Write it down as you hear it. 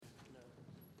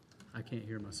I can't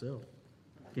hear myself.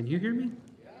 Can you hear me?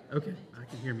 Okay, I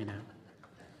can hear me now.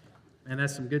 And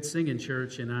that's some good singing,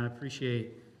 church, and I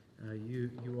appreciate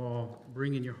you all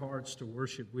bringing your hearts to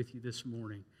worship with you this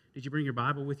morning. Did you bring your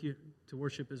Bible with you to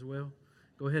worship as well?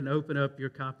 Go ahead and open up your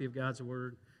copy of God's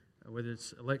Word, whether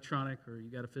it's electronic or you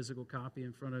got a physical copy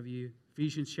in front of you.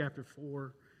 Ephesians chapter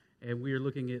 4, and we are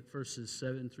looking at verses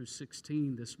 7 through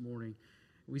 16 this morning.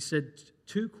 We said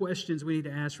two questions we need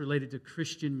to ask related to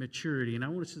Christian maturity, and I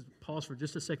want to pause for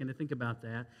just a second to think about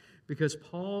that, because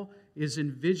Paul is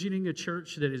envisioning a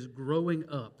church that is growing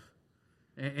up.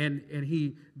 And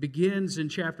he begins in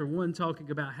chapter 1 talking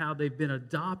about how they've been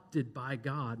adopted by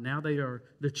God. Now they are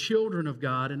the children of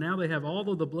God, and now they have all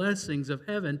of the blessings of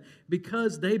heaven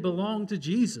because they belong to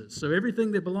Jesus. So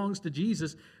everything that belongs to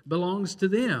Jesus belongs to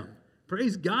them.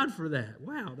 Praise God for that.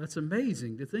 Wow, that's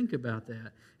amazing to think about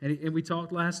that. And we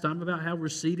talked last time about how we're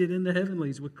seated in the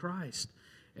heavenlies with Christ.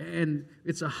 And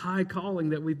it's a high calling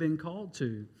that we've been called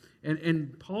to.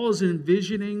 And Paul's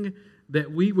envisioning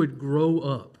that we would grow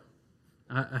up.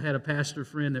 I had a pastor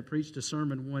friend that preached a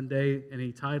sermon one day, and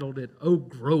he titled it, "Oh,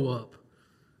 Grow Up."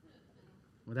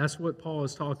 Well, that's what Paul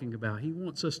is talking about. He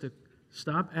wants us to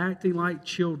stop acting like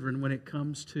children when it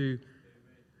comes to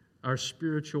our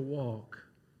spiritual walk,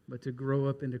 but to grow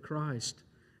up into Christ.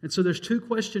 And so there's two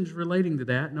questions relating to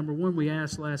that. Number one, we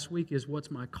asked last week is,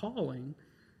 what's my calling?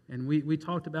 And we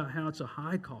talked about how it's a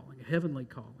high calling, a heavenly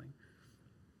calling.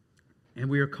 And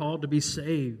we are called to be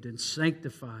saved and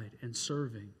sanctified and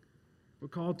serving. We're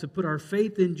called to put our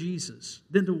faith in Jesus,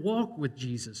 then to walk with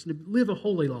Jesus, and to live a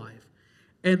holy life,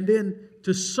 and then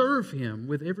to serve Him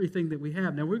with everything that we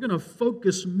have. Now, we're going to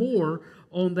focus more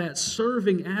on that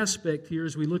serving aspect here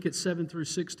as we look at 7 through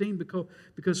 16,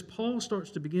 because Paul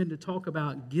starts to begin to talk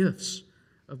about gifts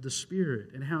of the Spirit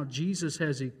and how Jesus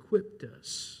has equipped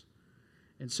us.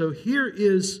 And so here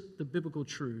is the biblical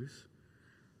truth.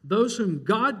 Those whom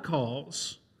God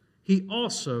calls, He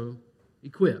also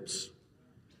equips.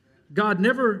 God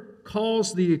never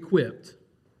calls the equipped,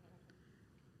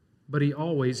 but He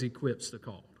always equips the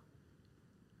called.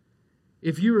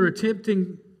 If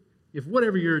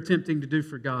whatever you're attempting to do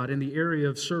for God in the area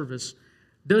of service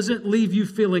doesn't leave you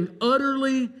feeling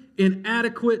utterly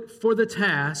inadequate for the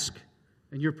task,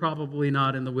 then you're probably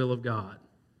not in the will of God.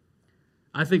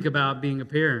 I think about being a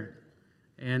parent,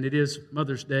 and it is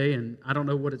Mother's Day, and I don't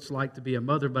know what it's like to be a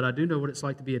mother, but I do know what it's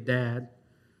like to be a dad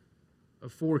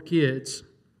of 4 kids.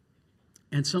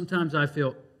 And sometimes I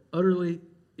feel utterly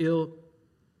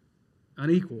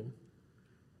unequal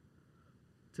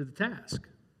to the task.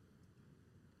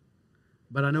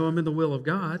 But I know I'm in the will of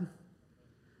God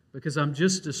because I'm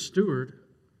just a steward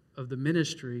of the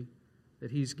ministry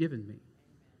that He's given me.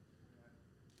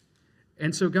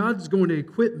 And so God's going to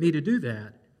equip me to do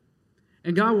that.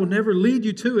 And God will never lead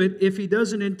you to it if He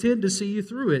doesn't intend to see you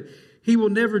through it. He will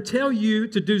never tell you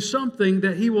to do something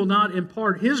that He will not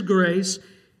impart His grace,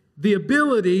 the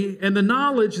ability and the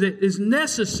knowledge that is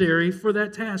necessary for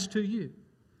that task to you.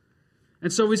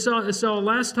 And so we saw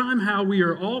last time how we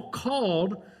are all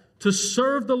called to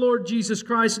serve the Lord Jesus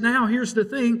Christ. Now, here's the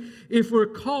thing. If we're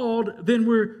called, then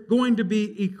we're going to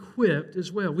be equipped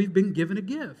as well. We've been given a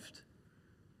gift.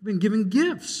 We've been given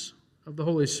gifts of the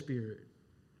Holy Spirit.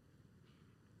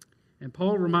 And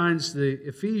Paul reminds the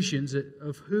Ephesians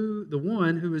of the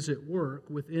one who is at work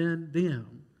within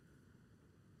them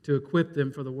to equip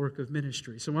them for the work of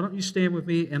ministry. So why don't you stand with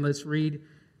me and let's read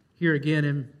here again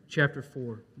in chapter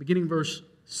 4, beginning verse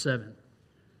 7.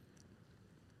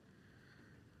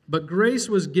 But grace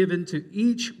was given to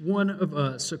each one of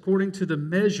us according to the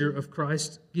measure of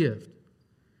Christ's gift.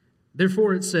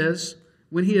 Therefore it says,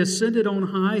 when He ascended on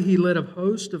high, He led a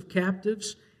host of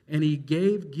captives, and He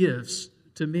gave gifts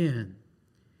to men.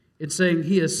 In saying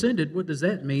He ascended, what does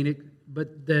that mean?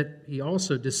 But that He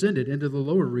also descended into the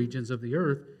lower regions of the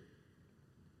earth.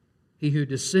 He who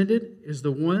descended is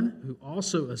the one who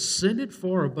also ascended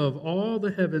far above all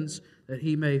the heavens, that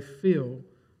He may fill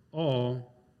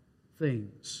all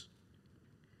things.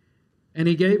 And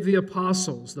He gave the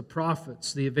apostles, the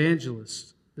prophets, the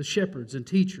evangelists, the shepherds and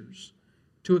teachers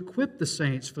to equip the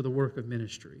saints for the work of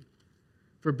ministry,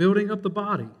 for building up the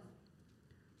body,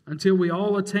 until we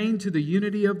all attain to the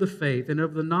unity of the faith and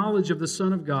of the knowledge of the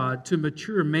Son of God, to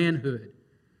mature manhood,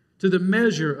 to the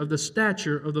measure of the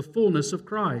stature of the fullness of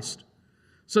Christ,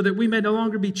 so that we may no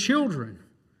longer be children,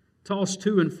 tossed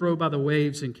to and fro by the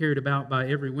waves and carried about by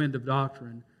every wind of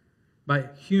doctrine, by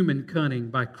human cunning,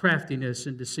 by craftiness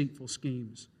and deceitful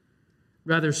schemes.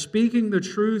 Rather, speaking the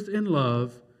truth in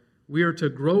love, we are to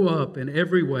grow up in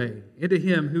every way into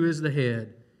Him who is the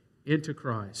head, into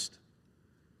Christ,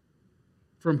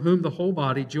 from whom the whole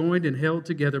body, joined and held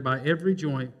together by every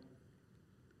joint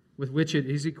with which it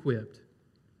is equipped,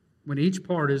 when each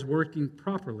part is working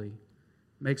properly,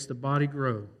 makes the body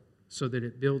grow so that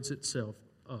it builds itself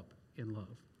up in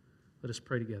love. Let us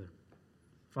pray together.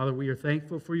 Father, we are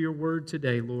thankful for your word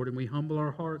today, Lord, and we humble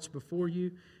our hearts before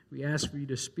you. We ask for you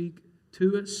to speak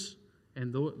to us,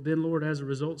 and then, Lord, as a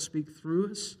result, speak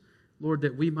through us. Lord,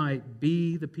 that we might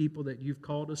be the people that you've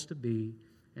called us to be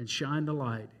and shine the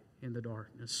light in the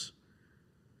darkness.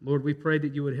 Lord, we pray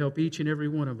that you would help each and every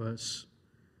one of us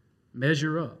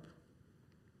measure up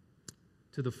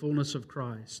to the fullness of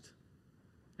Christ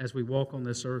as we walk on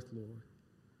this earth, Lord.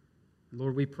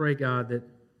 Lord, we pray, God, that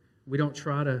we don't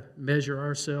try to measure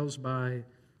ourselves by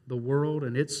the world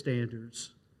and its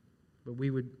standards, but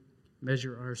we would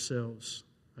measure ourselves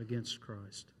against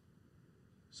Christ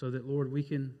so that, Lord, we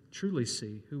can truly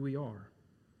see who we are.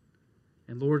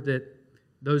 And, Lord, that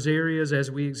those areas as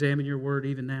we examine your word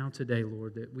even now today,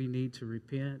 Lord, that we need to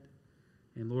repent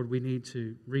and, Lord, we need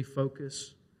to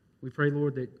refocus. We pray,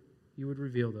 Lord, that you would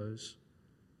reveal those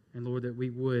and, Lord, that we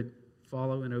would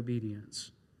follow in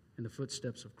obedience in the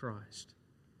footsteps of Christ.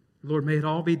 Lord, may it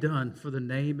all be done for the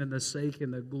name and the sake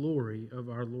and the glory of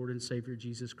our Lord and Savior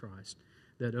Jesus Christ,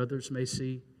 that others may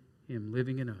see him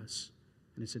living in us.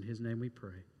 And it's in his name we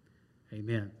pray.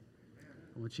 Amen.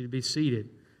 I want you to be seated.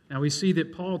 Now we see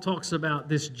that Paul talks about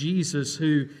this Jesus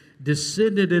who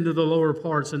descended into the lower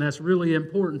parts, and that's really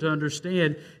important to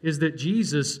understand, is that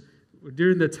Jesus,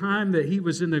 during the time that he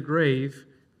was in the grave,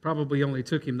 probably only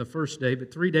took him the first day,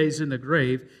 but 3 days in the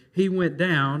grave, he went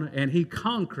down and he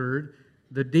conquered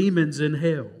the demons in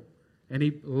hell. And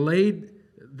he laid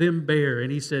them bare,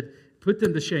 and he said, put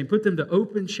them to shame, put them to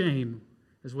open shame,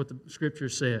 is what the Scripture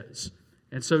says.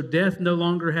 And so death no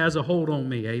longer has a hold on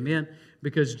me, amen,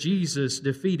 because Jesus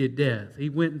defeated death. He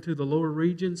went into the lower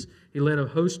regions, he led a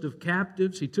host of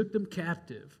captives, he took them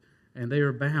captive, and they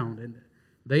are bound, and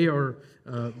they are,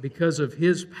 because of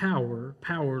his power,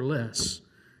 powerless.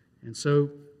 And so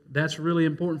that's really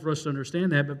important for us to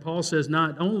understand that. But Paul says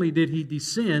not only did he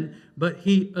descend, but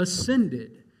he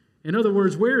ascended. In other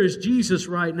words, where is Jesus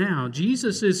right now?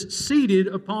 Jesus is seated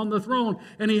upon the throne,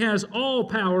 and he has all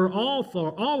power,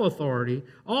 all authority,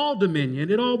 all dominion.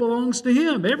 It all belongs to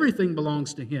him. Everything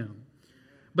belongs to him.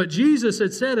 But Jesus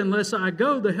had said, unless I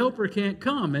go, the Helper can't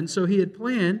come. And so he had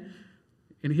planned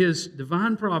in his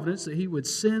divine providence that he would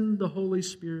send the Holy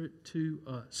Spirit to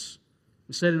us.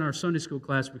 We said in our Sunday school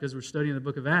class, because we're studying the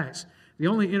book of Acts, the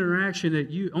only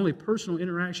personal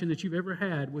interaction that you've ever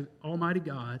had with Almighty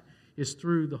God is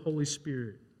through the Holy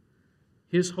Spirit.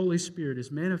 His Holy Spirit is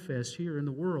manifest here in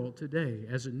the world today.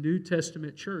 As a New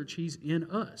Testament church, he's in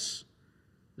us.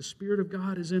 The Spirit of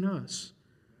God is in us.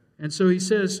 And so he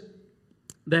says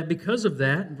that because of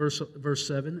that, in verse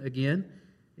 7 again,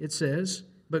 it says,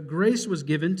 but grace was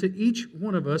given to each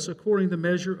one of us according to the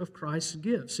measure of Christ's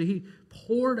gift. See, he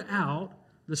poured out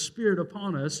the Spirit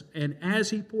upon us, and as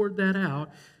he poured that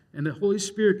out, and the Holy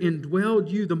Spirit indwelled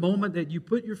you the moment that you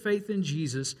put your faith in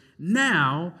Jesus,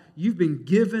 now you've been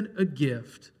given a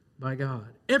gift by God.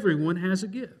 Everyone has a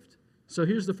gift. So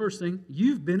here's the first thing.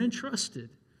 You've been entrusted.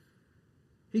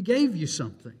 He gave you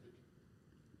something.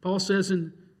 Paul says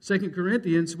in 2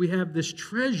 Corinthians, we have this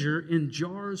treasure in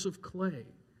jars of clay.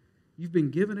 You've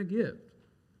been given a gift.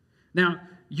 Now,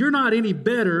 you're not any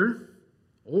better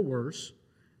or worse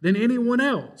than anyone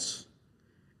else,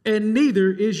 and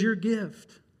neither is your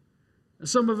gift.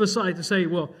 Some of us like to say,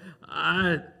 well,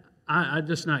 I'm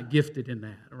just not gifted in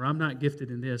that, or I'm not gifted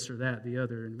in this or that, the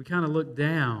other, and we kind of look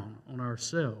down on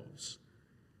ourselves,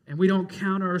 and we don't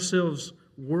count ourselves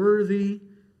worthy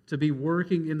to be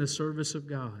working in the service of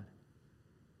God.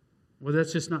 Well,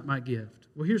 that's just not my gift.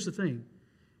 Well, here's the thing.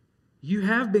 You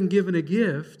have been given a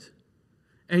gift,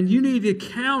 and you need to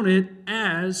count it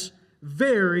as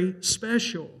very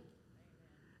special,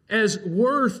 as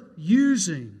worth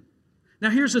using. Now,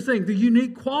 here's the thing. The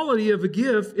unique quality of a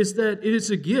gift is that it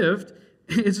is a gift.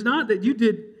 It's not that you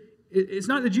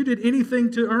did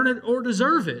anything to earn it or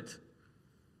deserve it.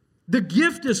 The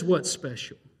gift is what's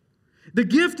special. The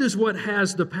gift is what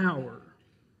has the power.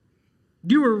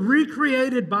 You were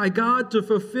recreated by God to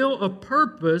fulfill a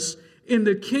purpose in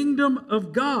the kingdom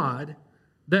of God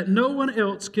that no one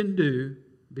else can do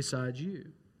besides you.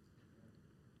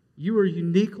 You are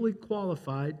uniquely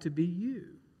qualified to be you.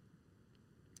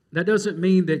 That doesn't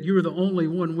mean that you are the only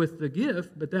one with the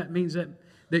gift, but that means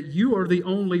that you are the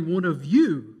only one of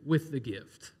you with the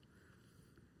gift.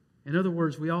 In other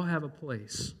words, we all have a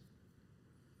place.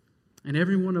 And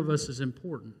every one of us is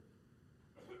important.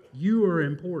 You are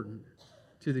important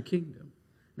to the kingdom.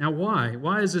 Now, why?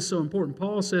 Why is this so important?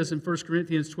 Paul says in 1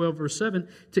 Corinthians 12, verse 7,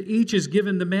 to each is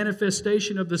given the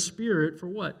manifestation of the Spirit for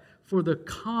what? For the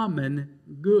common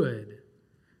good.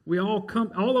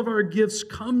 All of our gifts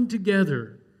come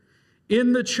together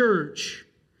in the church,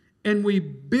 and we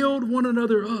build one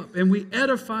another up, and we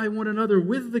edify one another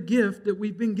with the gift that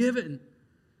we've been given.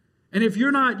 And if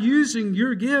you're not using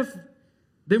your gift,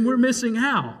 then we're missing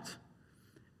out.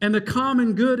 And the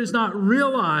common good is not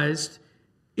realized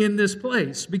in this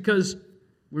place because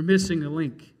we're missing a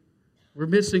link. We're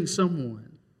missing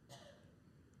someone.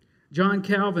 John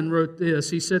Calvin wrote this.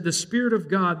 He said, the Spirit of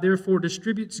God therefore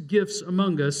distributes gifts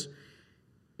among us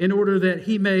in order that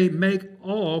He may make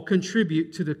all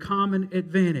contribute to the common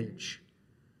advantage.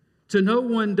 To no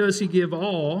one does He give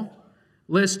all,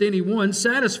 lest any one,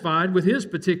 satisfied with his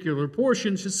particular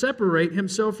portion, should separate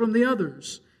himself from the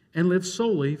others and live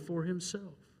solely for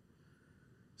himself.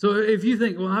 So if you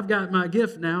think, well, I've got my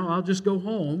gift now, I'll just go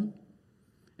home,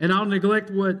 and I'll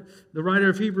neglect what the writer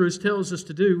of Hebrews tells us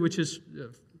to do, which is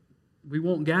we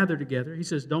won't gather together. He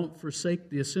says, don't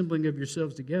forsake the assembling of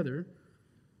yourselves together.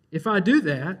 If I do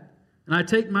that, and I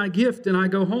take my gift and I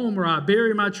go home, or I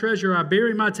bury my treasure, I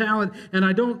bury my talent, and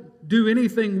I don't do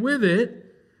anything with it,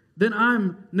 then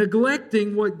I'm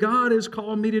neglecting what God has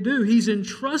called me to do. He's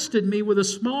entrusted me with a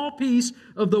small piece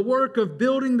of the work of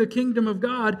building the kingdom of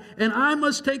God, and I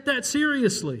must take that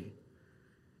seriously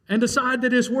and decide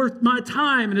that it's worth my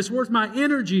time and it's worth my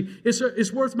energy,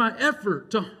 it's worth my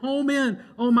effort to home in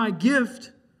on my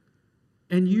gift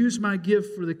and use my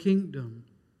gift for the kingdom.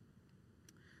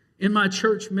 In my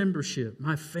church membership,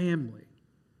 my family,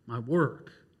 my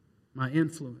work, my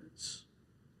influence.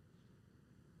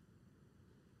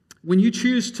 When you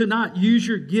choose to not use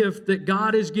your gift that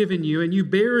God has given you and you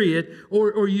bury it,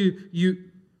 or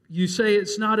you say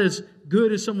it's not as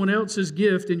good as someone else's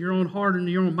gift in your own heart and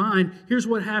your own mind, here's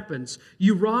what happens.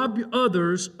 You rob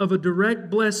others of a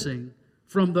direct blessing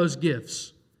from those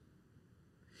gifts.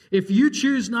 If you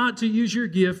choose not to use your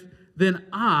gift, then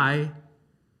I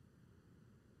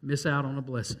miss out on a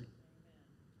blessing.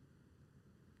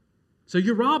 So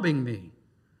you're robbing me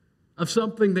of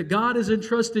something that God has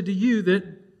entrusted to you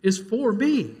that is for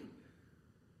me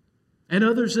and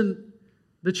others in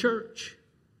the church.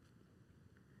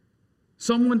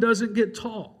 Someone doesn't get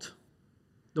taught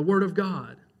the Word of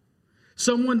God.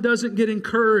 Someone doesn't get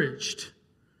encouraged.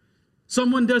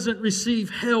 Someone doesn't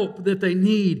receive help that they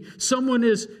need. Someone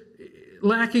is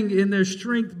lacking in their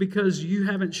strength because you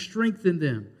haven't strengthened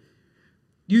them.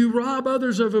 You rob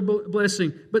others of a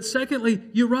blessing. But secondly,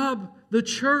 you rob the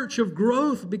church of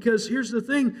growth, because here's the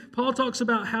thing. Paul talks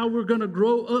about how we're going to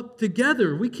grow up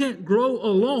together. We can't grow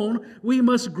alone. We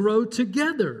must grow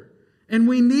together. And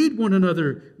we need one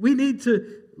another. We need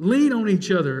to lean on each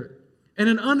other. And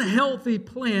an unhealthy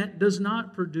plant does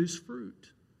not produce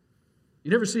fruit.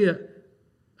 You never see a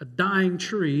dying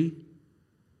tree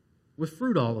with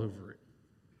fruit all over it.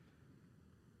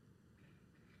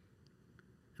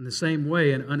 In the same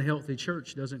way, an unhealthy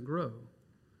church doesn't grow.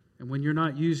 And when you're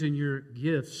not using your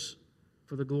gifts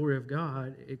for the glory of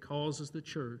God, it causes the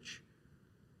church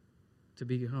to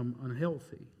become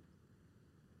unhealthy.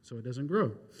 So it doesn't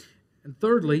grow. And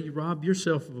thirdly, you rob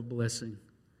yourself of a blessing.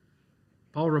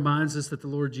 Paul reminds us that the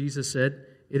Lord Jesus said,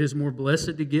 it is more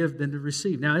blessed to give than to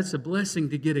receive. Now, it's a blessing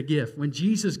to get a gift. When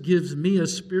Jesus gives me a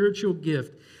spiritual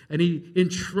gift and He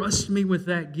entrusts me with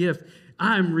that gift,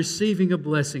 I'm receiving a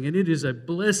blessing, and it is a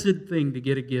blessed thing to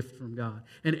get a gift from God.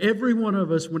 And every one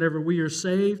of us, whenever we are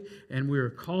saved and we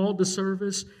are called to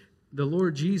service, the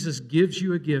Lord Jesus gives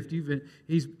you a gift.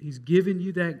 He's given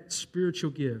you that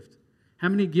spiritual gift. How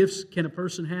many gifts can a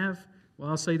person have? Well,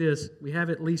 I'll say this. We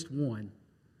have at least one.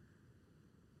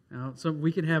 Now,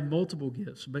 we can have multiple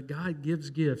gifts, but God gives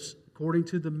gifts according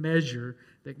to the measure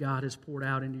that God has poured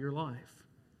out into your life.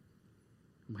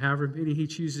 However many He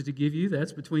chooses to give you,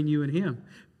 that's between you and Him.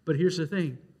 But here's the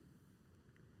thing.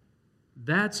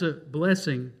 That's a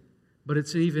blessing, but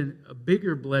it's even a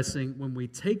bigger blessing when we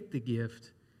take the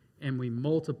gift and we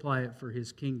multiply it for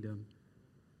His kingdom.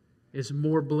 It's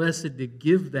more blessed to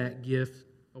give that gift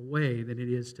away than it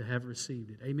is to have received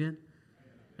it. Amen?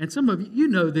 And some of you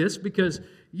know this because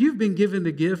you've been given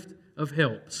the gift of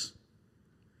helps.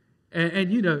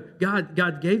 And you know,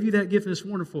 God gave you that gift, and it's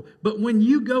wonderful. But when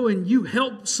you go and you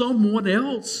help someone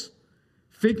else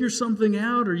figure something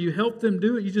out, or you help them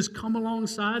do it, you just come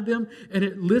alongside them, and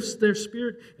it lifts their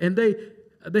spirit, and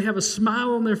they have a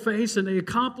smile on their face, and they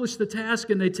accomplish the task,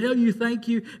 and they tell you thank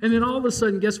you, and then all of a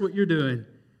sudden, guess what you're doing?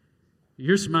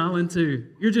 You're smiling too.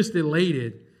 You're just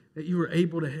elated that you were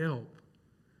able to help,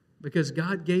 because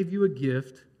God gave you a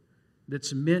gift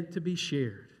that's meant to be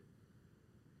shared.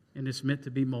 And it's meant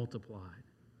to be multiplied.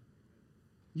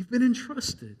 You've been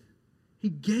entrusted. He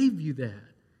gave you that.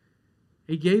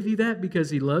 He gave you that because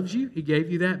He loves you. He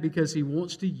gave you that because He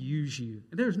wants to use you.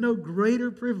 And there's no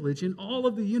greater privilege in all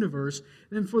of the universe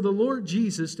than for the Lord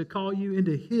Jesus to call you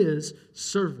into His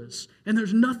service. And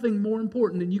there's nothing more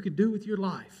important than you could do with your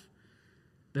life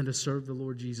than to serve the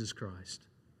Lord Jesus Christ.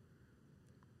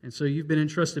 And so you've been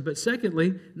entrusted. But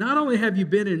secondly, not only have you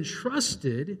been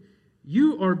entrusted,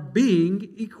 you are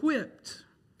being equipped.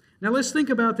 Now let's think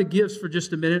about the gifts for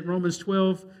just a minute. Romans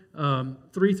 12,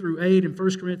 3 through 8, and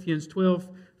 1 Corinthians 12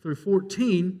 through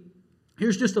 14.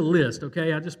 Here's just a list,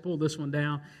 okay? I just pulled this one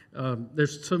down.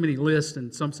 There's so many lists,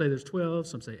 and some say there's 12,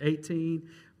 some say 18,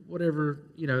 whatever.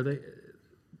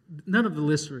 None of the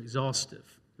lists are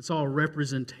exhaustive. It's all a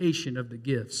representation of the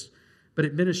gifts. But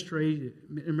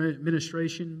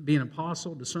administration, being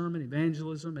apostle, discernment,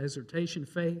 evangelism, exhortation,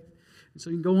 faith. And so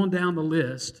you can go on down the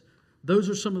list. Those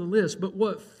are some of the lists. But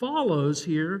what follows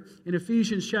here in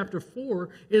Ephesians chapter 4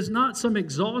 is not some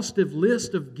exhaustive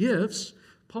list of gifts.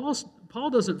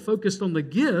 Paul doesn't focus on the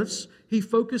gifts. He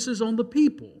focuses on the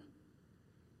people.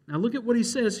 Now look at what he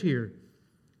says here.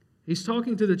 He's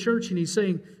talking to the church and he's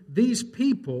saying, these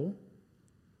people,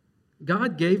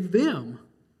 God gave them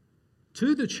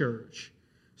to the church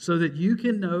so that you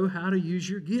can know how to use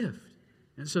your gift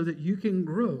and so that you can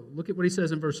grow. Look at what he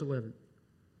says in verse 11.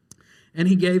 And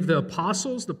He gave the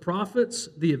apostles, the prophets,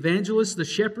 the evangelists, the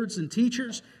shepherds, and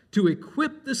teachers to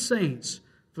equip the saints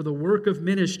for the work of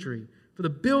ministry, for the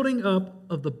building up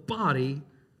of the body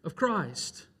of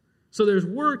Christ. So there's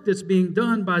work that's being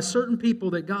done by certain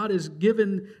people that God has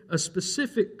given a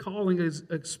specific calling,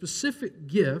 a specific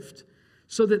gift,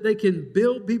 so that they can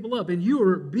build people up. And you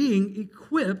are being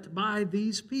equipped by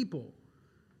these people.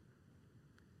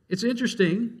 It's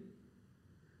interesting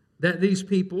that these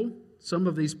people, some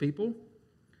of these people,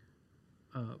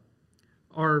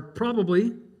 are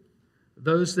probably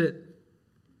those that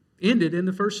ended in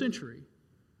the first century.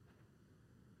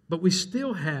 But we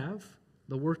still have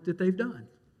the work that they've done.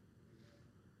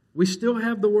 We still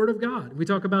have the Word of God. We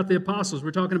talk about the apostles.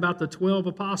 We're talking about the 12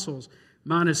 apostles,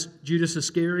 minus Judas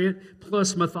Iscariot,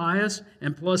 plus Matthias,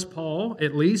 and plus Paul,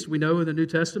 at least. We know in the New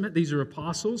Testament these are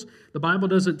apostles. The Bible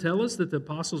doesn't tell us that the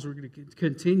apostles were going to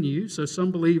continue, so some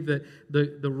believe that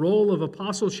the role of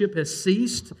apostleship has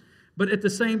ceased, but at the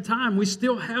same time, we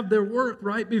still have their work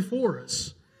right before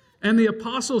us. And the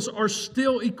apostles are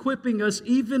still equipping us.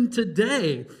 Even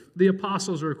today, the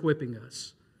apostles are equipping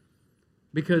us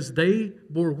because they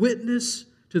bore witness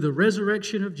to the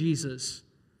resurrection of Jesus.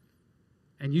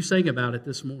 And you sang about it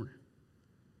this morning.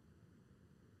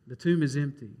 The tomb is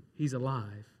empty. He's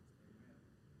alive.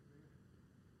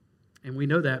 And we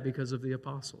know that because of the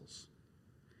apostles.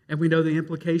 And we know the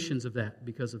implications of that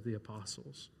because of the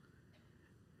apostles.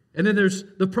 And then there's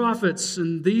the prophets,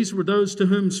 and these were those to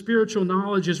whom spiritual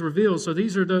knowledge is revealed. So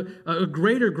these are a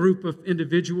greater group of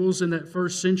individuals in that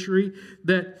first century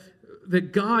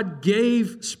that God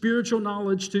gave spiritual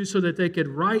knowledge to so that they could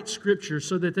write Scripture,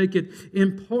 so that they could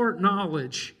impart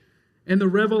knowledge and the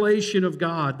revelation of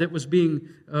God that was being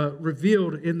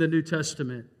revealed in the New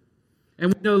Testament.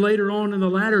 And we know later on in the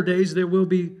latter days there will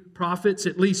be prophets,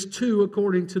 at least two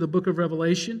according to the book of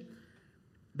Revelation,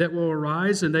 that will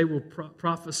arise and they will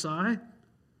prophesy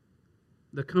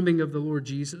the coming of the Lord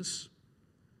Jesus.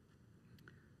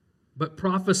 But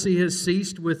prophecy has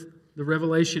ceased with the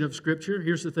revelation of Scripture.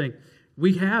 Here's the thing.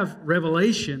 We have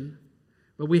revelation,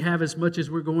 but we have as much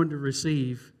as we're going to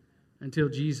receive until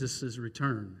Jesus'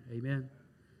 return. Amen?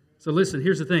 So listen,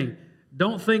 here's the thing.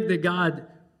 Don't think that God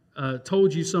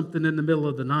told you something in the middle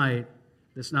of the night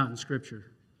that's not in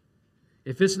Scripture.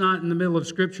 If it's not in the middle of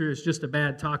Scripture, it's just a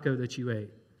bad taco that you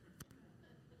ate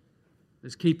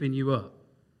that's keeping you up.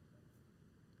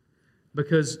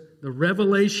 Because the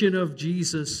revelation of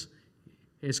Jesus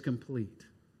is complete.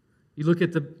 You look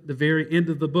at the very end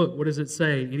of the book. What does it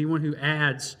say? Anyone who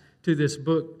adds to this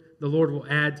book, the Lord will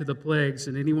add to the plagues.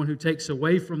 And anyone who takes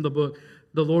away from the book,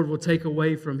 the Lord will take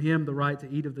away from him the right to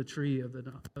eat of the tree of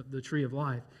the tree of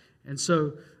life. And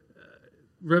so,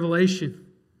 Revelation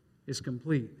is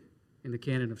complete in the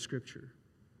canon of Scripture.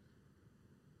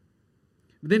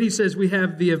 Then he says we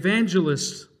have the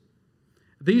evangelists.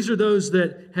 These are those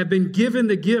that have been given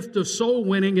the gift of soul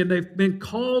winning and they've been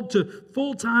called to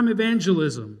full-time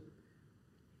evangelism.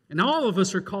 And all of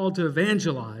us are called to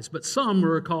evangelize, but some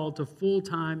are called to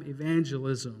full-time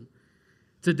evangelism.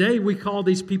 Today we call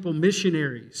these people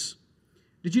missionaries.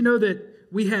 Did you know that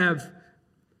we have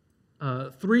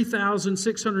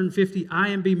 3,650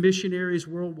 IMB missionaries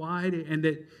worldwide, and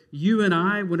that you and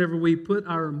I, whenever we put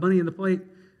our money in the plate,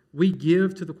 we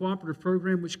give to the cooperative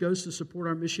program which goes to support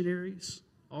our missionaries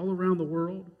all around the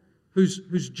world?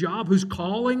 whose job, whose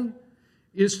calling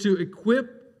is to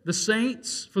equip the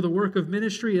saints for the work of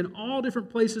ministry in all different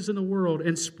places in the world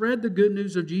and spread the good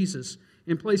news of Jesus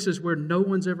in places where no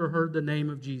one's ever heard the name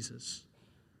of Jesus.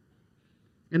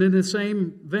 And in the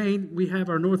same vein, we have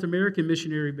our North American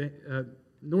missionaries.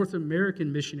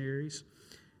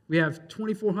 We have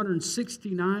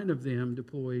 2,469 of them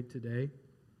deployed today,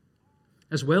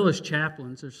 as well as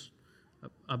chaplains. There's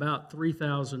about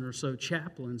 3,000 or so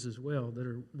chaplains as well that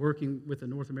are working with the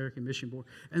North American Mission Board.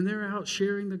 And they're out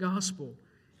sharing the gospel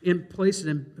in places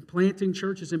and planting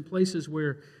churches in places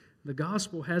where the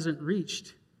gospel hasn't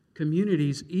reached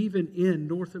communities even in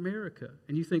North America.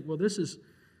 And you think, well, this is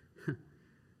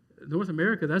North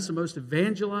America, that's the most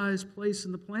evangelized place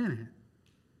in the planet,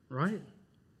 right?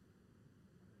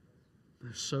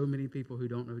 There's so many people who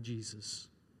don't know Jesus.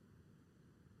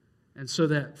 And so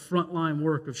that frontline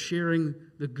work of sharing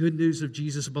the good news of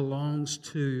Jesus belongs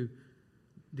to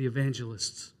the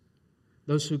evangelists,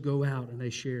 those who go out and they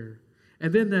share.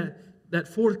 And then that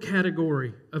fourth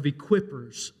category of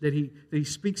equippers that he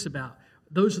speaks about,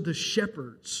 those are the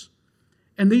shepherds.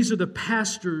 And these are the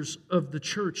pastors of the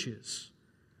churches.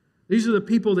 These are the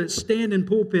people that stand in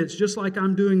pulpits just like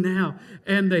I'm doing now,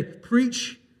 and they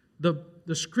preach the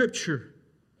Scripture,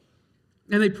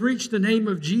 and they preach the name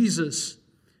of Jesus.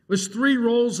 There's three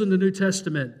roles in the New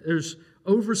Testament. There's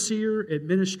overseer,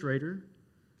 administrator.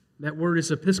 That word is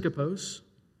episkopos.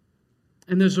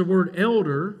 And there's the word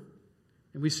elder,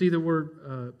 and we see the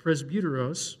word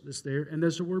presbyteros that's there, and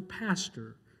there's the word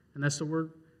pastor, and that's the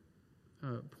word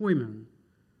poimen.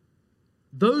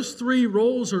 Those three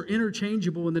roles are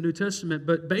interchangeable in the New Testament,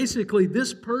 but basically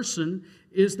this person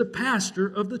is the pastor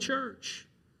of the church.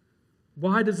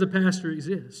 Why does the pastor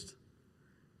exist?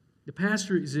 The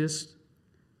pastor exists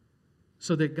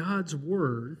so that God's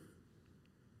Word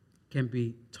can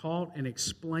be taught and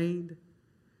explained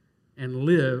and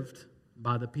lived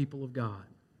by the people of God.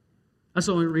 That's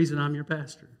the only reason I'm your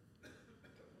pastor.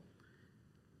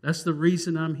 That's the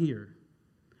reason I'm here.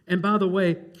 And by the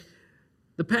way,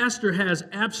 the pastor has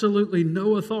absolutely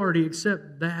no authority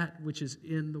except that which is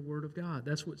in the Word of God.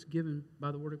 That's what's given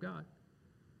by the Word of God.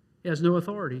 He has no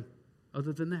authority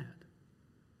other than that.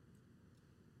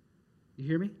 You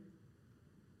hear me?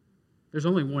 There's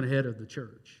only one head of the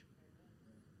church,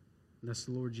 and that's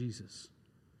the Lord Jesus.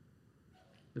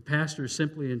 The pastor is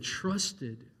simply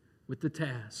entrusted with the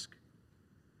task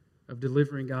of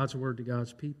delivering God's Word to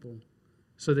God's people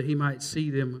so that he might see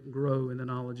them grow in the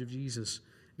knowledge of Jesus.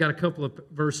 Got a couple of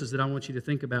verses that I want you to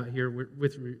think about here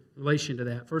with relation to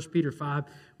that. 1 Peter 5,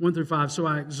 1 through 5. So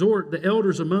I exhort the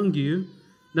elders among you,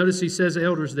 notice he says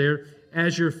elders there,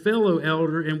 as your fellow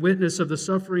elder and witness of the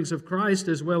sufferings of Christ,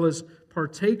 as well as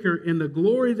partaker in the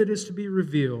glory that is to be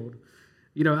revealed.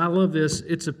 You know, I love this.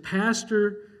 It's a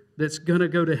pastor that's going to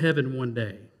go to heaven one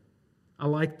day. I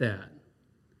like that.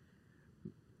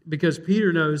 Because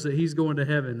Peter knows that he's going to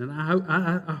heaven. And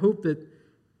I hope that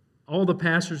all the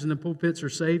pastors in the pulpits are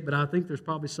saved, but I think there's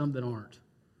probably some that aren't.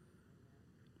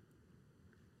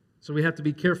 So we have to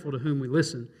be careful to whom we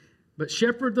listen. But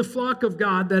shepherd the flock of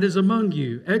God that is among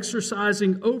you,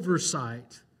 exercising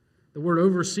oversight. The word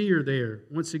overseer there,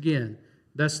 once again,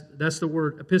 that's the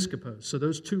word episkopos. So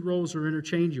those two roles are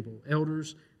interchangeable,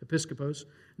 elders, episkopos.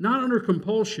 Not under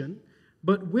compulsion,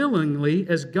 but willingly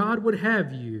as God would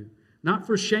have you, not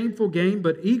for shameful gain,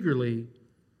 but eagerly,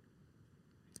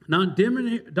 not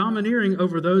domineering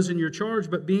over those in your charge,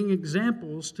 but being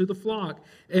examples to the flock.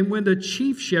 And when the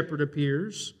chief shepherd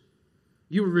appears,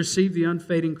 you will receive the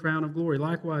unfading crown of glory.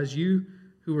 Likewise, you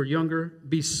who are younger,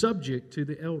 be subject to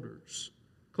the elders.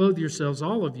 Clothe yourselves,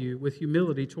 all of you, with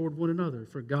humility toward one another,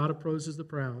 for God opposes the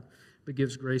proud, but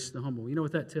gives grace to the humble. You know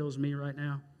what that tells me right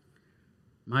now?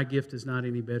 My gift is not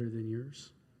any better than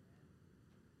yours.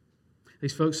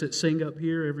 These folks that sing up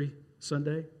here every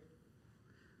Sunday,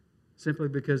 simply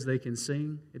because they can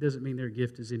sing, it doesn't mean their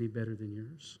gift is any better than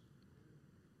yours.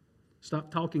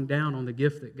 Stop talking down on the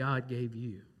gift that God gave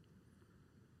you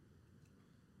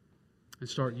and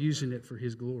start using it for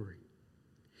His glory.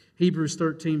 Hebrews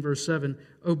 13, verse 7,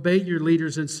 obey your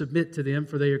leaders and submit to them,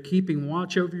 for they are keeping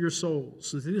watch over your souls.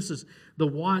 So this is the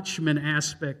watchman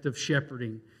aspect of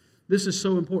shepherding. This is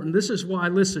so important. This is why,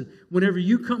 listen, whenever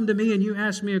you come to me and you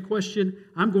ask me a question,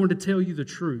 I'm going to tell you the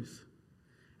truth.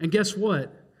 And guess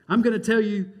what? I'm going to tell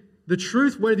you the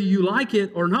truth whether you like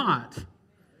it or not.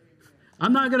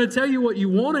 I'm not going to tell you what you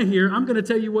want to hear. I'm going to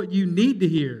tell you what you need to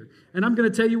hear. And I'm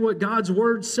going to tell you what God's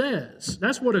Word says.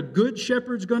 That's what a good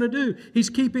shepherd's going to do. He's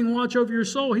keeping watch over your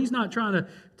soul. He's not trying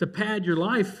to pad your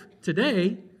life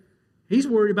today. He's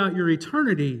worried about your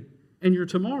eternity and your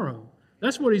tomorrow.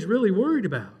 That's what He's really worried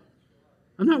about.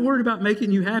 I'm not worried about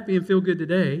making you happy and feel good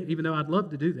today, even though I'd love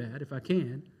to do that if I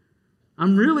can.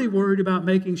 I'm really worried about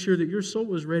making sure that your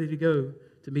soul is ready to go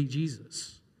to meet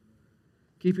Jesus.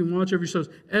 Keeping watch over your souls.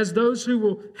 As those who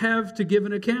will have to give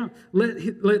an account,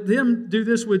 let them do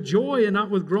this with joy and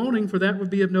not with groaning, for that would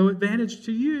be of no advantage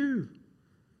to you.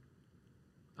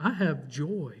 I have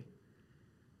joy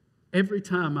every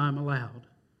time I'm allowed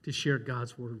to share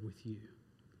God's word with you.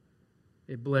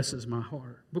 It blesses my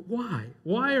heart. But why?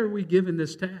 Why are we given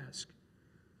this task?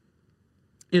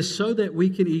 It's so that we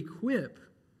can equip,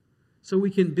 so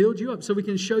we can build you up, so we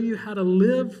can show you how to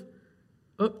live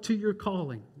up to your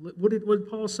calling. What did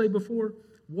Paul say before?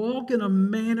 Walk in a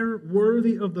manner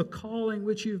worthy of the calling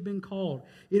which you've been called.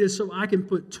 It is so I can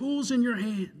put tools in your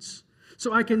hands,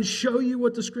 so I can show you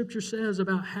what the Scripture says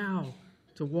about how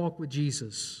to walk with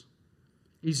Jesus.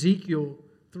 Ezekiel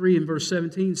 3 and verse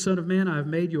 17, Son of man, I have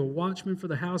made you a watchman for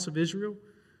the house of Israel.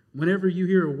 Whenever you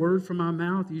hear a word from my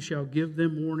mouth, you shall give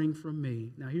them warning from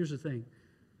me. Now here's the thing.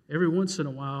 Every once in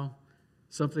a while,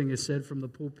 something is said from the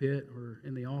pulpit or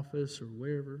in the office or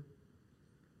wherever,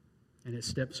 and it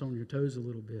steps on your toes a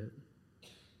little bit.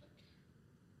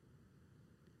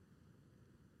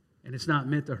 And it's not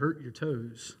meant to hurt your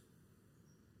toes.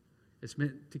 It's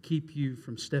meant to keep you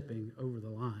from stepping over the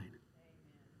line.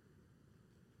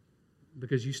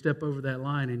 Because you step over that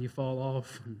line and you fall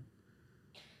off, and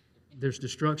there's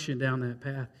destruction down that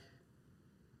path.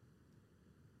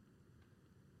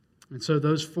 And so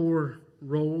those 4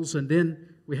 roles, and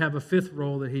then we have a 5th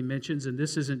role that he mentions, and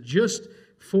this isn't just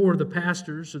for the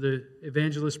pastors or the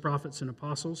evangelists, prophets, and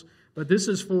apostles, but this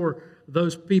is for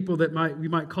those people that we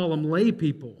might call them lay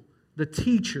people, the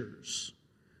teachers.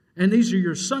 And these are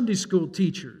your Sunday school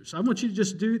teachers. I want you to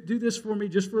just do this for me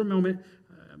just for a moment.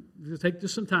 Take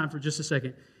just some time for just a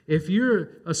second. If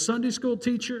you're a Sunday school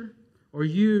teacher or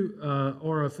you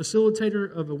are a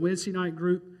facilitator of a Wednesday night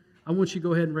group, I want you to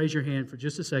go ahead and raise your hand for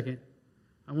just a second.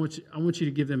 I want you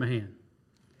to give them a hand.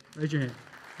 Raise your hand.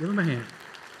 Give them a hand.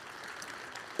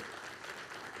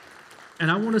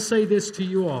 And I want to say this to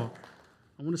you all.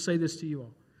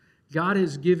 God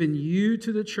has given you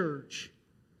to the church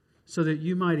so that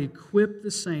you might equip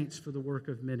the saints for the work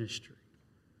of ministry.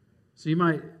 So you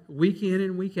might, week in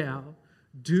and week out,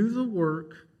 do the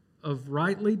work of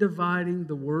rightly dividing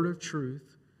the word of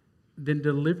truth, then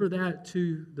deliver that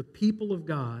to the people of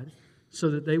God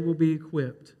so that they will be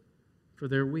equipped for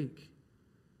their week,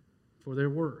 for their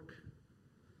work,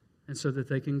 and so that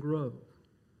they can grow.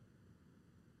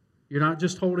 You're not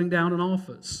just holding down an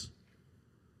office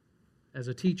as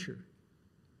a teacher.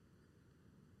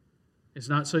 It's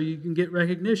not so you can get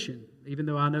recognition, even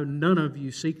though I know none of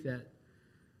you seek that.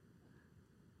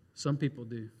 Some people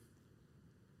do.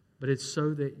 But it's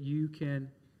so that you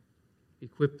can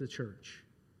equip the church.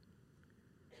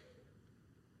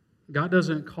 God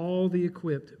doesn't call the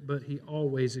equipped, but He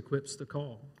always equips the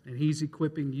call. And He's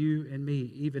equipping you and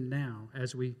me even now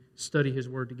as we study His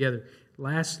Word together.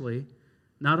 Lastly,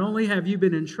 not only have you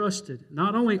been entrusted,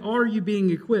 not only are you being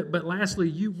equipped, but lastly,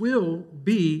 you will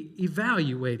be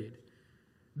evaluated.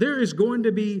 There is going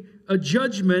to be a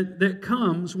judgment that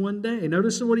comes one day.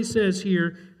 Notice what he says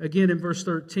here again in verse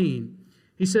 13.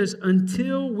 He says,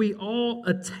 until we all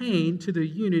attain to the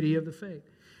unity of the faith.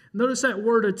 Notice that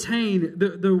word attain.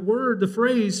 The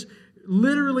phrase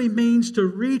literally means to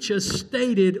reach a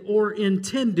stated or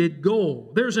intended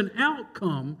goal. There's an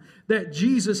outcome that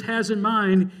Jesus has in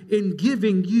mind in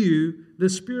giving you the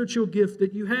spiritual gift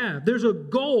that you have. There's a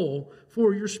goal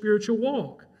for your spiritual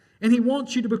walk. And He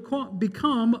wants you to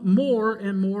become more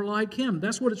and more like Him.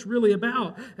 That's what it's really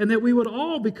about. And that we would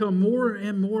all become more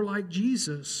and more like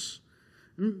Jesus.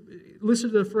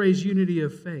 Listen to the phrase unity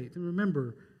of faith. And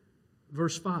remember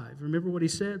verse 5. Remember what he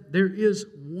said? There is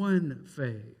one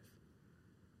faith.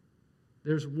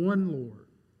 There's one Lord.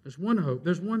 There's one hope.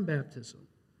 There's one baptism.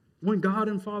 One God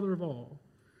and Father of all.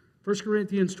 1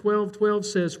 Corinthians 12:12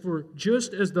 says, for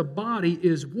just as the body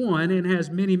is one and has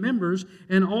many members,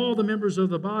 and all the members of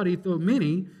the body, though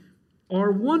many,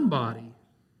 are one body,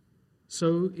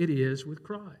 so it is with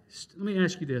Christ. Let me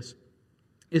ask you this.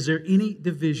 Is there any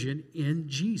division in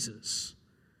Jesus?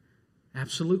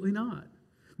 Absolutely not.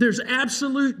 There's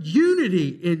absolute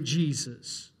unity in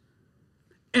Jesus.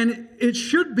 And it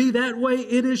should be that way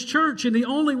in His church. And the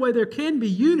only way there can be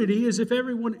unity is if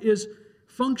everyone is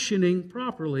functioning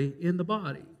properly in the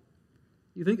body.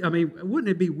 You think, wouldn't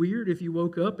it be weird if you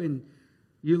woke up and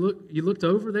you looked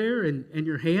over there and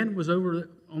your hand was over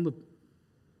on the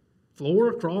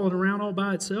floor, crawling around all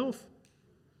by itself,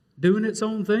 doing its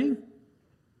own thing?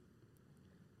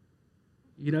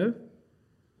 You know?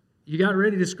 You got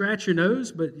ready to scratch your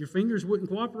nose, but your fingers wouldn't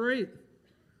cooperate.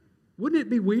 Wouldn't it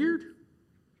be weird?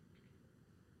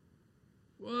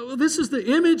 Well, this is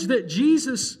the image that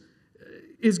Jesus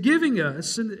is giving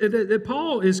us, and that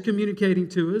Paul is communicating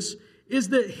to us, is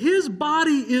that his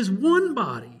body is one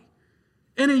body.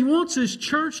 And he wants his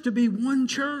church to be one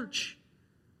church.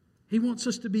 He wants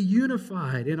us to be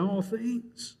unified in all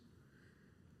things,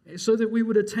 so that we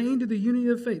would attain to the unity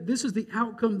of faith. This is the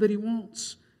outcome that he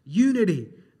wants. Unity.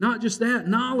 Not just that,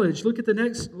 knowledge. Look at the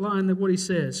next line of what he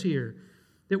says here.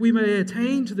 That we may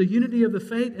attain to the unity of the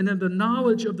faith and of the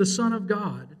knowledge of the Son of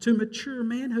God, to mature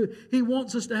manhood. He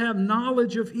wants us to have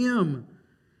knowledge of Him.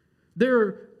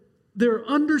 There are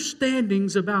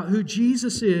understandings about who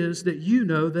Jesus is that you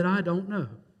know that I don't know,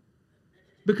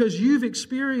 because you've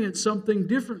experienced something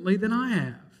differently than I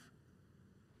have.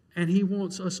 And He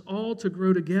wants us all to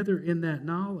grow together in that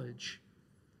knowledge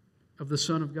of the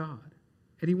Son of God.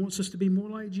 And He wants us to be more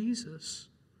like Jesus.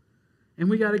 And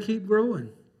we got to keep growing.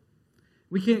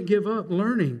 We can't give up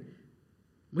learning.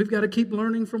 We've got to keep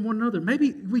learning from one another.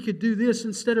 Maybe we could do this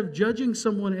instead of judging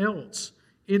someone else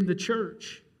in the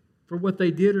church for what they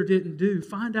did or didn't do.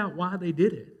 Find out why they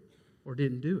did it or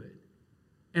didn't do it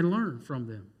and learn from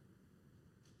them.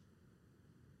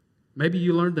 Maybe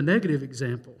you learned the negative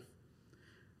example,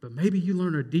 but maybe you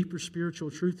learn a deeper spiritual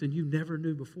truth than you never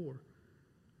knew before.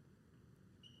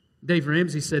 Dave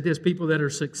Ramsey said this: people that are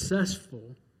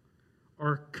successful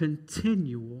are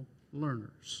continual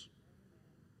learners.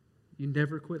 You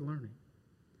never quit learning.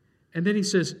 And then he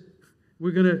says,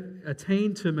 we're going to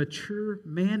attain to mature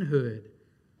manhood.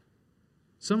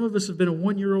 Some of us have been a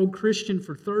 1-year-old Christian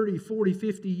for 30, 40,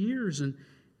 50 years, and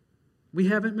we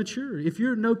haven't matured. If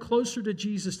you're no closer to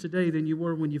Jesus today than you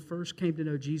were when you first came to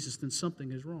know Jesus, then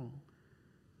something is wrong.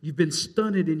 You've been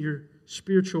stunted in your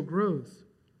spiritual growth.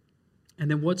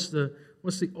 And then what's the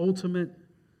ultimate,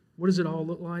 what does it all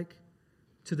look like?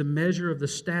 To the measure of the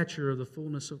stature of the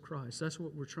fullness of Christ. That's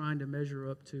what we're trying to measure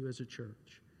up to as a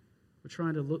church. We're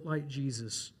trying to look like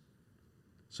Jesus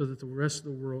so that the rest of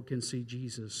the world can see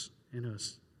Jesus in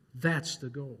us. That's the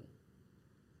goal.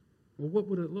 Well, what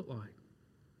would it look like?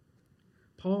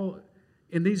 Paul,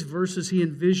 in these verses, he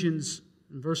envisions,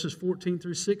 in verses 14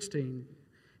 through 16,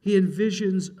 he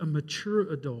envisions a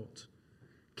mature adult,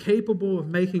 capable of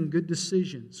making good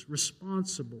decisions,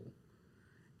 responsible,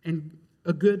 and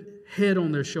a good head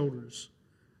on their shoulders,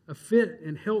 a fit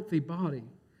and healthy body,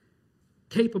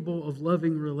 capable of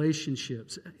loving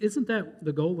relationships. Isn't that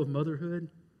the goal of motherhood,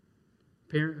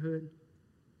 parenthood?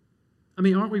 I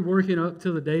mean, aren't we working up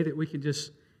till the day that we can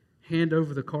just hand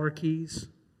over the car keys?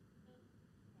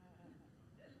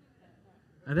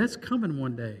 Now, that's coming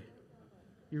one day.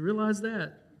 You realize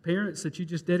that? Parents, that you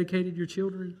just dedicated your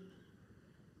children?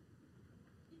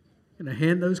 You're going to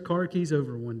hand those car keys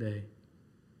over one day.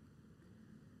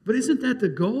 But isn't that the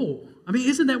goal? I mean,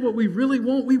 isn't that what we really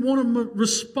want? We want a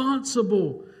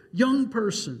responsible young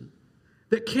person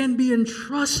that can be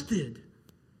entrusted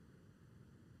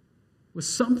with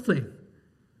something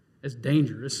as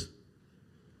dangerous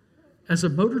as a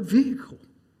motored vehicle.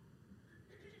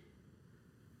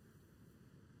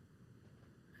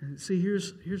 And see,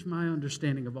 here's my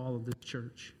understanding of all of this,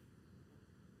 church.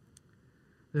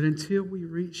 That until we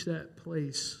reach that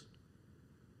place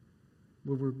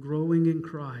where we're growing in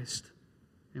Christ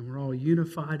and we're all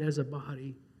unified as a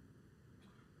body,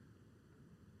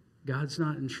 God's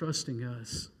not entrusting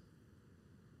us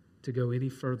to go any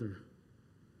further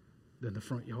than the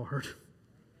front yard.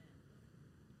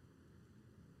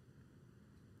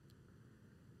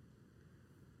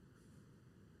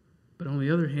 But on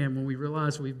the other hand, when we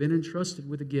realize we've been entrusted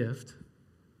with a gift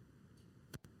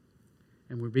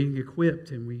and we're being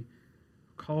equipped and we are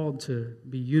called to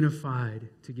be unified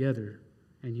together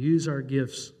and use our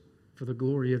gifts for the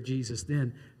glory of Jesus,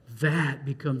 then that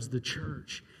becomes the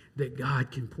church that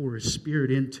God can pour His Spirit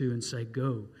into and say,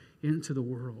 go into the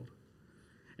world.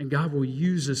 And God will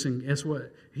use us, and guess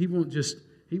what? He won't just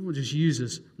use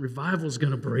us. Revival's going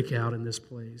to break out in this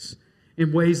place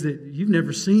in ways that you've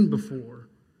never seen before.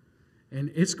 And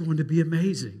it's going to be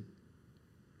amazing.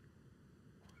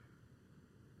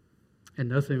 And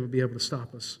nothing will be able to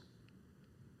stop us.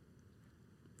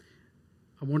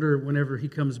 I wonder whenever He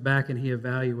comes back and He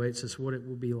evaluates us, what it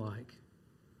will be like.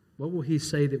 What will He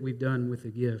say that we've done with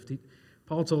the gift?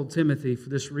 Paul told Timothy, for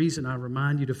this reason I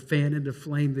remind you to fan into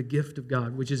flame the gift of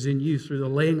God, which is in you through the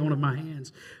laying on of my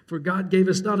hands. For God gave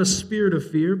us not a spirit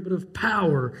of fear, but of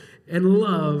power and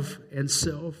love and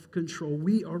self-control.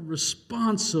 We are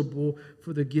responsible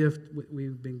for the gift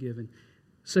we've been given.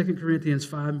 2 Corinthians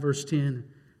 5 verse 10,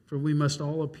 for we must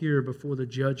all appear before the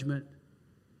judgment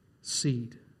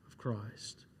seat of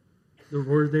Christ. The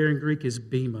word there in Greek is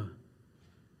bema.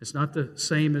 It's not the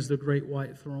same as the great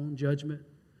white throne judgment,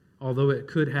 although it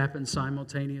could happen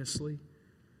simultaneously.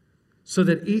 so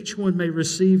that each one may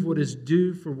receive what is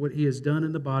due for what he has done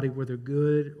in the body, whether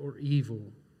good or evil.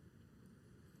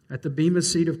 At the bema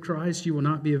seat of Christ, you will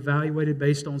not be evaluated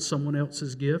based on someone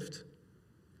else's gift,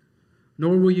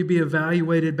 nor will you be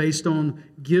evaluated based on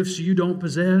gifts you don't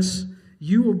possess.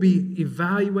 You will be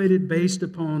evaluated based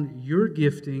upon your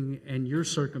gifting and your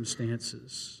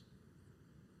circumstances.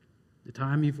 The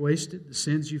time you've wasted, the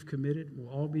sins you've committed will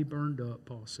all be burned up,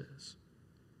 Paul says.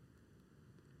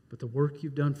 But the work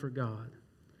you've done for God,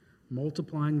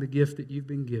 multiplying the gift that you've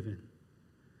been given,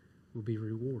 will be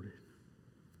rewarded.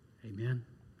 Amen.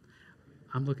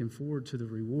 I'm looking forward to the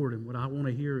reward, and what I want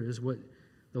to hear is what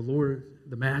the Lord,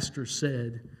 the Master,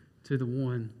 said to the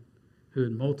one who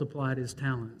had multiplied his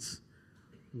talents.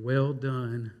 Well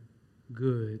done,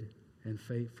 good and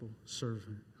faithful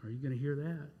servant. Are you going to hear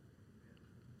that?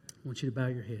 I want you to bow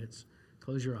your heads.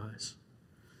 Close your eyes.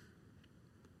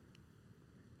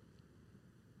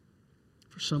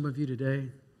 For some of you today,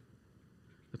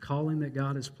 the calling that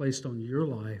God has placed on your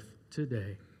life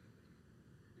today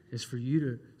is for you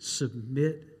to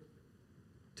submit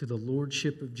to the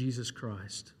lordship of Jesus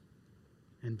Christ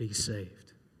and be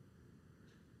saved.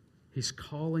 He's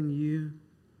calling you.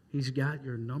 He's got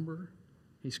your number.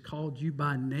 He's called you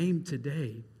by name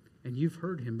today, and you've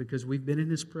heard him because we've been in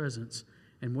his presence.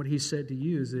 And what he said to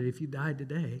you is that if you died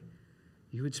today,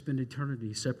 you would spend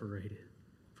eternity separated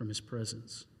from his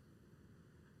presence.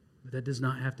 But that does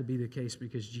not have to be the case,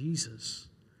 because Jesus,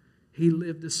 he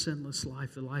lived a sinless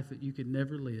life, the life that you could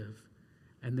never live,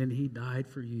 and then he died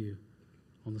for you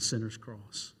on the sinner's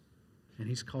cross. And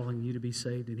he's calling you to be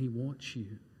saved, and he wants you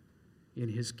in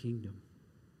his kingdom.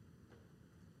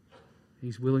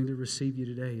 He's willing to receive you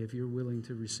today if you're willing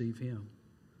to receive him.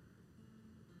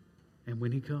 And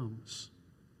when he comes,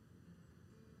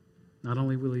 not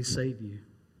only will he save you,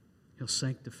 he'll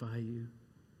sanctify you,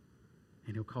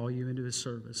 and he'll call you into his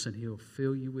service, and he'll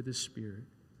fill you with his Spirit,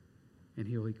 and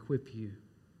he'll equip you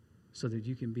so that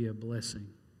you can be a blessing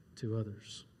to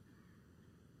others.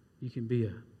 You can be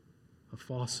a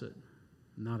faucet,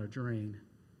 not a drain,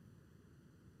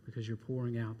 because you're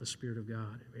pouring out the Spirit of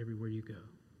God everywhere you go.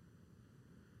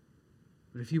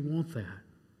 But if you want that,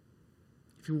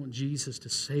 if you want Jesus to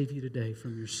save you today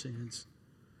from your sins,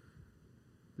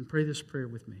 then pray this prayer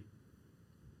with me.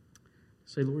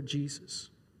 Say, Lord Jesus,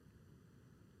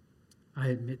 I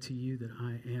admit to you that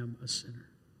I am a sinner.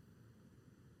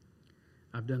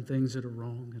 I've done things that are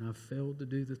wrong, and I've failed to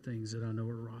do the things that I know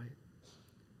are right.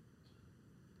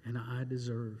 And I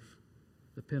deserve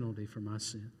the penalty for my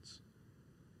sins.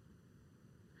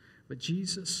 But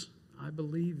Jesus, I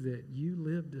believe that you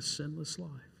lived a sinless life.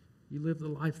 You lived the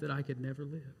life that I could never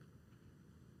live.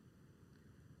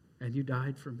 And you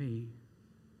died for me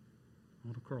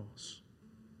on a cross.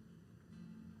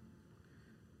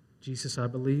 Jesus, I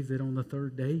believe that on the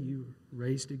third day you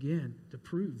raised again to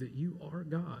prove that you are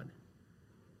God.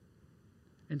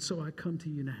 And so I come to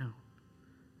you now,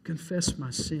 confess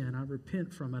my sin, I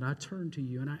repent from it, I turn to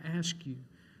you and I ask you,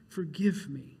 forgive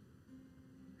me.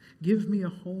 Give me a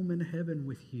home in heaven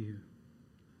with you.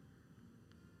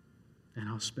 And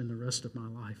I'll spend the rest of my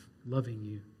life loving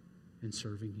you and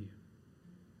serving you.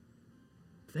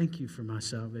 Thank you for my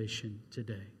salvation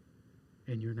today.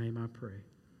 In your name I pray.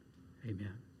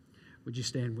 Amen. Would you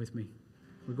stand with me?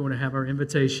 We're going to have our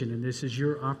invitation, and this is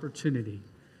your opportunity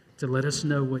to let us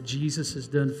know what Jesus has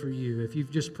done for you. If you've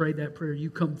just prayed that prayer,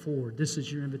 you come forward. This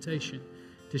is your invitation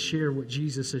to share what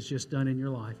Jesus has just done in your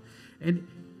life. And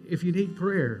if you need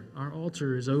prayer, our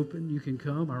altar is open. You can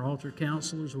come. Our altar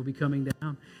counselors will be coming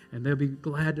down, and they'll be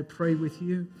glad to pray with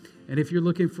you. And if you're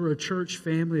looking for a church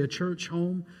family, a church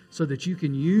home, so that you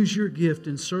can use your gift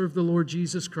and serve the Lord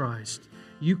Jesus Christ,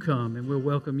 you come, and we'll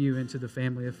welcome you into the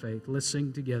family of faith. Let's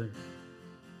sing together.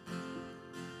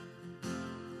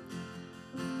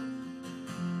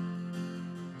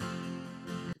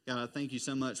 God, I thank you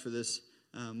so much for this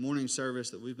morning service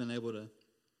that we've been able to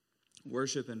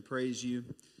worship and praise you.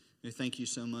 We thank you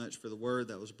so much for the word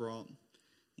that was brought.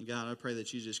 And God, I pray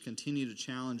that you just continue to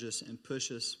challenge us and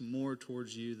push us more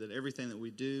towards you, that everything that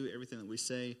we do, everything that we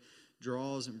say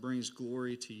draws and brings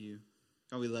glory to you.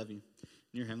 God, we love you.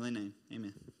 In your heavenly name,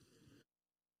 amen.